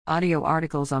Audio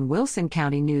articles on Wilson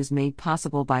County News made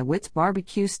possible by Witt's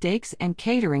Barbecue Steaks and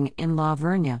Catering in La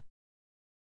Vernia.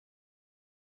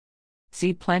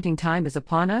 Seed planting time is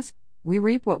upon us, we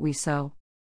reap what we sow.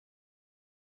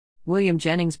 William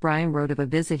Jennings Bryan wrote of a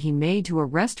visit he made to a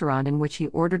restaurant in which he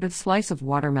ordered a slice of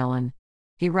watermelon.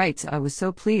 He writes, "I was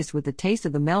so pleased with the taste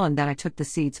of the melon that I took the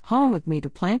seeds home with me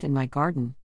to plant in my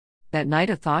garden. That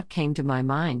night a thought came to my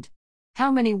mind.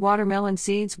 How many watermelon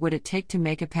seeds would it take to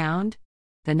make a pound?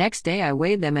 The next day I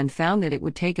weighed them and found that it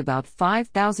would take about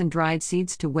 5,000 dried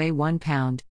seeds to weigh 1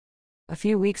 pound. A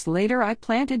few weeks later I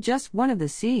planted just one of the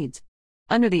seeds.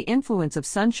 Under the influence of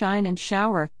sunshine and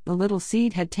shower, the little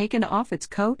seed had taken off its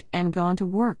coat and gone to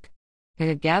work. It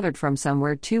had gathered from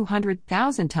somewhere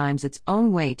 200,000 times its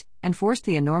own weight, and forced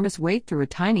the enormous weight through a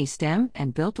tiny stem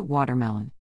and built a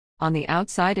watermelon. On the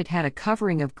outside it had a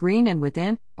covering of green and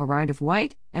within, a rind of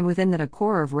white, and within that a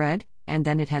core of red, and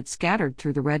then it had scattered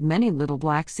through the red many little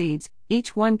black seeds,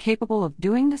 each one capable of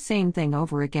doing the same thing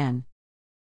over again."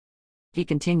 He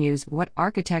continues, "What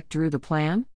architect drew the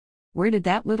plan? Where did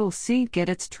that little seed get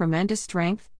its tremendous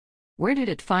strength? Where did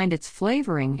it find its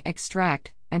flavoring,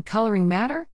 extract, and coloring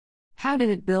matter? How did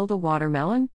it build a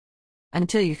watermelon?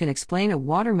 Until you can explain a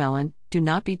watermelon, do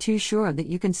not be too sure that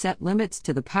you can set limits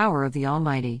to the power of the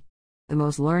Almighty. The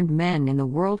most learned men in the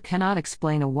world cannot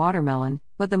explain a watermelon,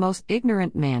 but the most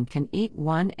ignorant man can eat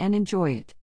one and enjoy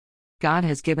it. God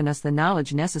has given us the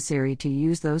knowledge necessary to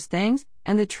use those things,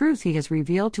 and the truth He has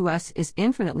revealed to us is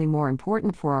infinitely more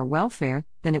important for our welfare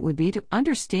than it would be to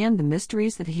understand the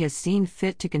mysteries that He has seen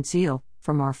fit to conceal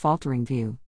from our faltering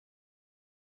view."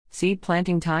 Seed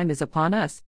planting time is upon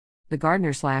us. The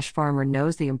gardener/farmer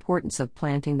knows the importance of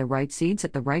planting the right seeds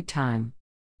at the right time.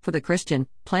 For the Christian,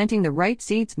 planting the right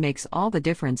seeds makes all the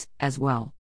difference, as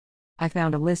well. I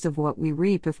found a list of what we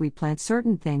reap if we plant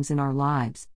certain things in our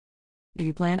lives. If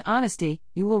you plant honesty,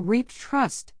 you will reap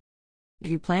trust. If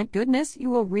you plant goodness,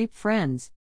 you will reap friends.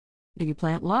 If you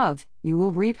plant love, you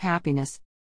will reap happiness.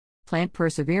 Plant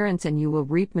perseverance and you will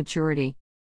reap maturity.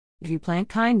 If you plant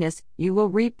kindness, you will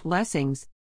reap blessings.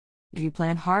 If you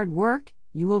plant hard work,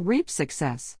 you will reap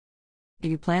success.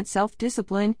 If you plant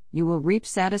self-discipline, you will reap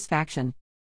satisfaction.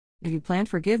 If you plant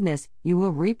forgiveness, you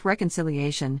will reap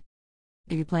reconciliation.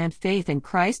 If you plant faith in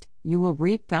Christ, you will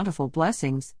reap bountiful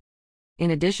blessings.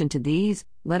 In addition to these,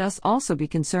 let us also be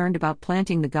concerned about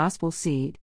planting the gospel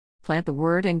seed. Plant the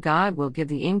word and God will give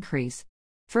the increase.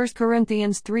 1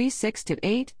 Corinthians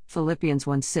 3:6-8, Philippians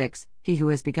 1:6, "He who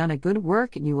has begun a good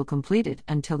work and you will complete it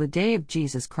until the day of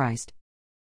Jesus Christ."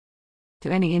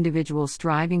 To any individual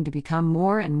striving to become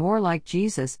more and more like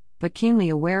Jesus, but keenly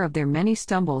aware of their many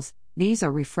stumbles, these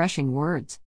are refreshing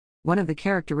words. One of the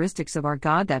characteristics of our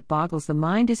God that boggles the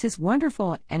mind is His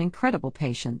wonderful and incredible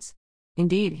patience.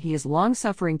 Indeed, He is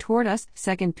long-suffering toward us,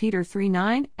 2 Peter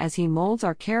 3:9, as He molds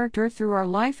our character through our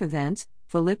life events,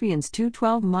 Philippians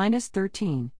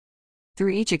 2:12-13. Through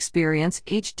each experience,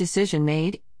 each decision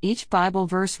made, each Bible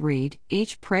verse read,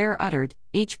 each prayer uttered,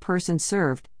 each person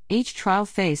served, each trial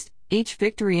faced, each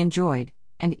victory enjoyed,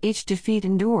 and each defeat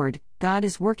endured, God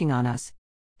is working on us.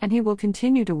 And He will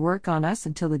continue to work on us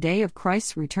until the day of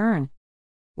Christ's return.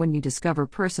 When you discover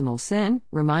personal sin,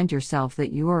 remind yourself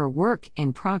that you are a work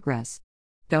in progress.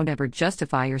 Don't ever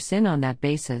justify your sin on that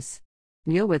basis.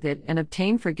 Deal with it and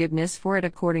obtain forgiveness for it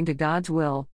according to God's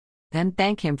will. Then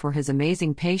thank Him for His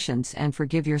amazing patience and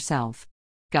forgive yourself.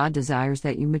 God desires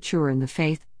that you mature in the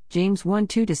faith, James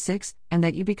 1:2-6, and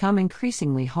that you become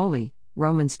increasingly holy,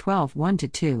 Romans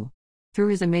 12:1-2. Through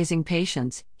His amazing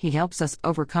patience, He helps us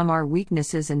overcome our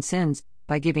weaknesses and sins,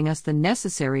 by giving us the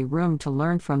necessary room to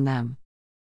learn from them.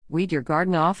 Weed your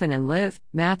garden often and live,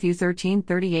 Matthew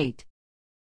 13:38.